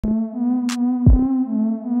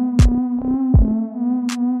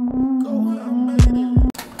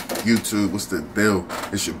YouTube? What's the deal?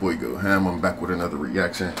 It's your boy GoHammTV. I'm back with another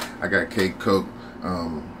reaction. I got Koke.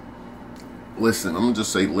 Listen, I'm gonna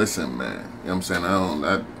just say listen, man. You know what I'm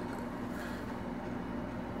saying?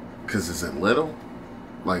 Cause is it little?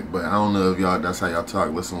 Like, but I don't know if y'all, that's how y'all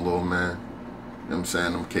talk. Listen, little man. You know what I'm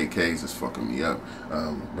saying? Them KKs is fucking me up.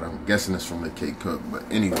 But I'm guessing it's from the Koke. But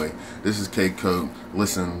anyway, this is Koke.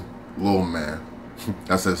 Listen, little man.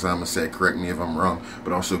 That's what I'm gonna say. Correct me if I'm wrong.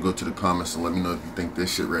 But also go to the comments and let me know if you think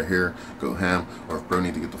this shit right here, GoHammTV, or if bro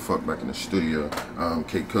need to get the fuck back in the studio.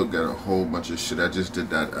 Koke got a whole bunch of shit. I just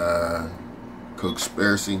did that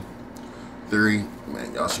Conspiracy Theory.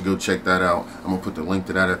 Man, y'all should go check that out. I'm gonna put the link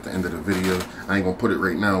to that at the end of the video. I ain't gonna put it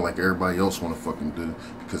right now like everybody else wanna fucking do,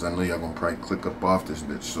 because I know y'all gonna probably click up off this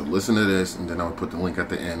bitch. So listen to this, and then I'll put the link at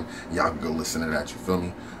the end. Y'all can go listen to that, you feel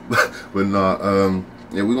me? But nah,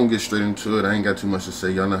 yeah, we're gonna get straight into it. I ain't got too much to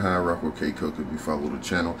say. Y'all know how I rock with Koke if you follow the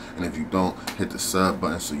channel. And if you don't, hit the sub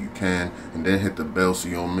button so you can. And then hit the bell so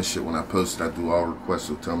you don't miss shit when I post it. I do all requests,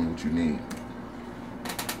 so tell me what you need.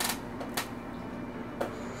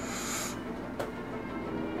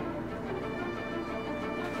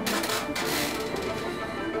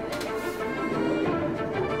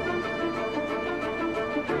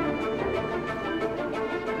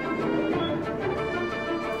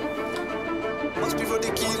 Must be for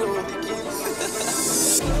the kilo.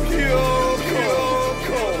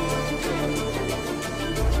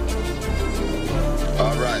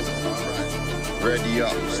 Alright. Ready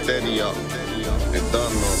up, steady up. And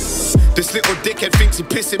done now. This little dickhead thinks he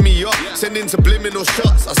pissing me off. Sending subliminal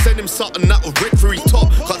shots. I send him something that'll rip through his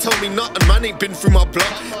top. Can't tell me nothing, man ain't been through my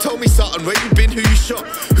blood. Tell me something, where you been, who you shot,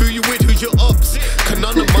 who you with, who's your ops. Cause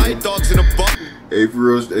none of my dogs in a box. Hey,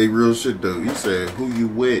 real shit though. You said who you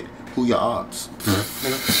with, who your ops.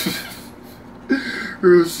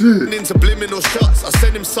 Real shit. In subliminal shots, I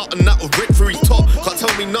send him something that'll rip through his top. Can't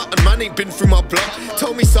tell me nothing, man ain't been through my blood.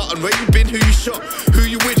 Tell me something, where you been, who you shot, who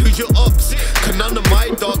you with, who's your ops. Cause none of my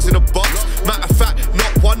dogs in a box. Matter of fact,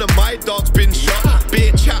 not one of my dogs been shot. Be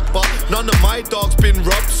a chat, but none of my dogs been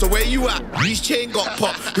robbed. So where you at? His chain got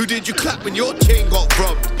popped. Who did you clap when your chain got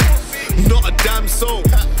robbed? Not a damn soul.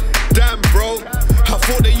 Damn bro, I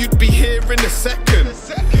thought that you'd be here in a second.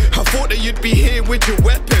 I thought that you'd be here with your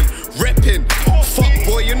weapon, reppin'. Fuck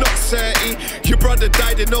boy, you're not 30. Your brother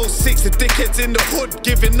died in 06. The dickheads in the hood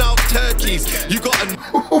giving out turkeys. You got a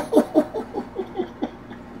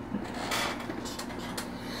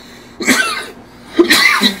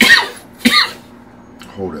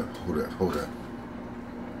Hold up.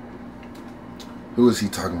 Who is he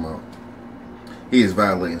talking about? He is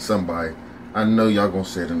violating somebody. I know y'all gonna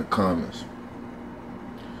say it in the comments.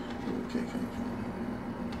 Okay.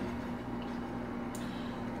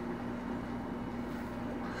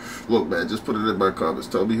 Look, man, just put it in my comments.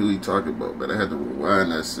 Tell me who he talking about, man. I had to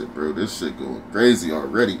rewind that shit, bro. This shit going crazy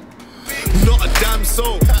already. Not a damn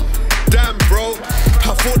soul. Damn, bro.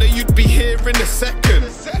 I thought that you'd be here in a second.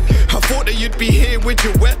 I thought that you'd be here with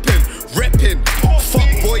your weapon, reppin'.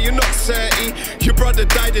 Fuck boy, you're not 30. Your brother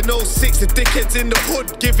died in 06. The dickheads in the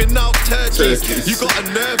hood giving out turkeys. You got a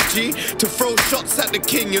nerve, G, to throw shots at the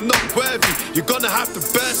king. You're not worthy. You're gonna have to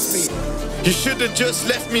burst me. You should've just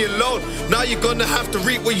left me alone. Now you're gonna have to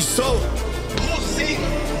reap what you sow.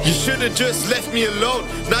 You should've just left me alone.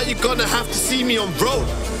 Now you're gonna have to see me on road.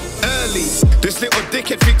 Early. This little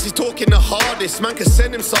dickhead thinks he's talking the hardest. Man can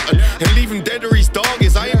send him something and leave him dead or his dog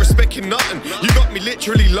is. I ain't respecting nothing. You got me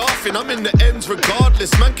literally laughing. I'm in the ends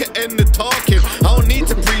regardless. Man can end the talking. I don't need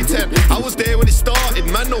to pretend. I was there when it started.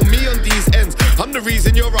 Man know me on these ends. I'm the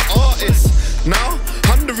reason you're an artist. Now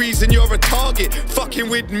I'm the reason you're a target.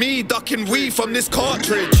 Fucking with me, ducking weed from this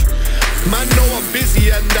cartridge. Man know I'm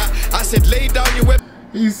busy and that. I said lay down your weapon.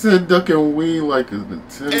 He said ducking weed like a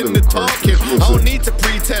Nintendo. In the talking, I don't need to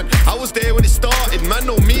pretend. I was there when it started. Man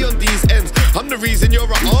know me on these ends. I'm the reason you're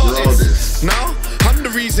an artist. Now I'm the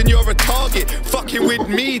reason you're a target. Fucking with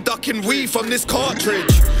me, ducking weed from this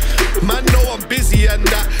cartridge. Man know I'm busy and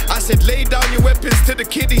that. I said lay down your weapons to the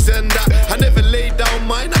kiddies and that. I never laid down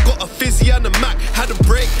mine. I got a fizzy and a Mac. Had a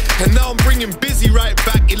break and now I'm bringing busy right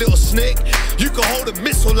back. You little snake, you can hold a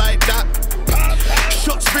missile like that.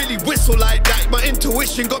 Shots really whistle like that. My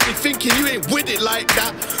intuition got me thinking you ain't with it like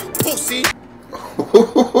that, pussy.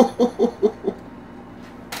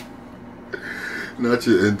 Not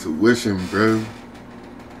your intuition, bro.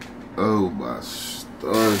 Oh my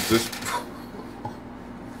stars. This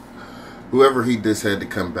whoever he diss had to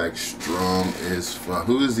come back strong as fuck.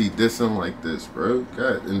 Who is he dissing like this, bro?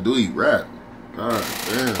 God, and do he rap? God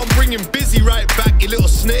damn. I'm bringing busy right back, you little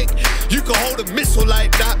snake. You can hold a missile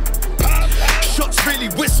like that. shots really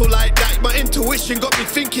whistle like that. My intuition got me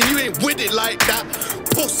thinking you ain't with it like that.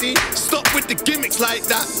 Pussy, stop with the gimmicks like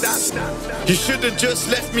that. You should've just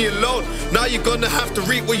left me alone. Now you're gonna have to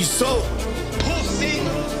reap what you sow. Pussy,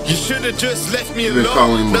 you should've just left me alone. Been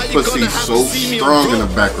calling him now a you're pussy gonna have so to see me strong on in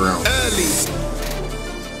the background. early.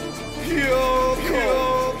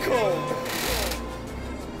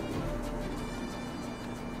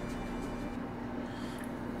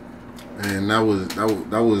 And that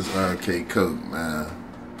was K Koke, man.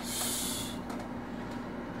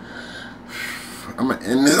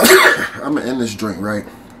 I'ma end this drink, right?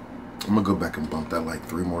 I'm gonna go back and bump that like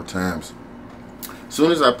 3 more times. As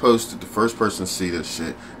soon as I posted, the first person to see this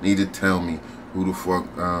shit needed to tell me who the fuck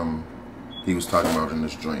he was talking about in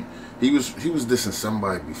this joint. He was dissing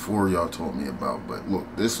somebody before y'all told me about, but look,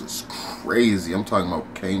 this was crazy. I'm talking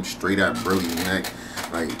about came straight at Brody's neck.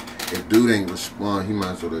 Like, if dude ain't respond, he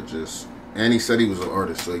might as well have just. And he said he was an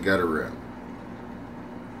artist, so he got a rap.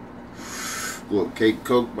 Look, K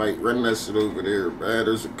Koke might run that shit over there, man.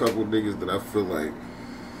 There's a couple niggas that I feel like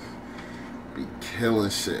be killing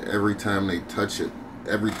shit every time they touch it.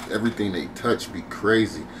 Everything they touch be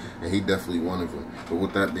crazy, and he definitely one of them. But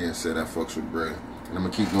with that being said, I fucks with bro, and I'm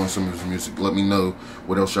gonna keep doing some of his music. Let me know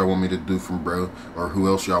what else y'all want me to do from bro, or who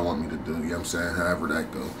else y'all want me to do. You know what I'm saying? However that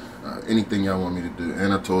go. Anything y'all want me to do.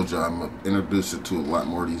 And I told y'all I'm gonna introduce it to a lot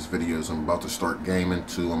more of these videos. I'm about to start gaming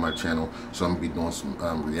too on my channel, so I'm gonna be doing some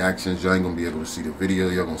reactions. Y'all ain't gonna be able to see the video,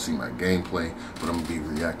 y'all gonna see my gameplay, but I'm gonna be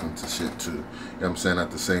reacting to shit too. You know what I'm saying?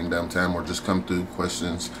 At the same damn time, or just come through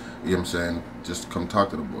questions. You know what I'm saying? Just come talk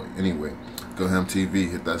to the boy. Anyway,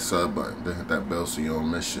 GoHammTV, hit that sub button, then hit that bell so you don't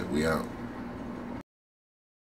miss shit. We out.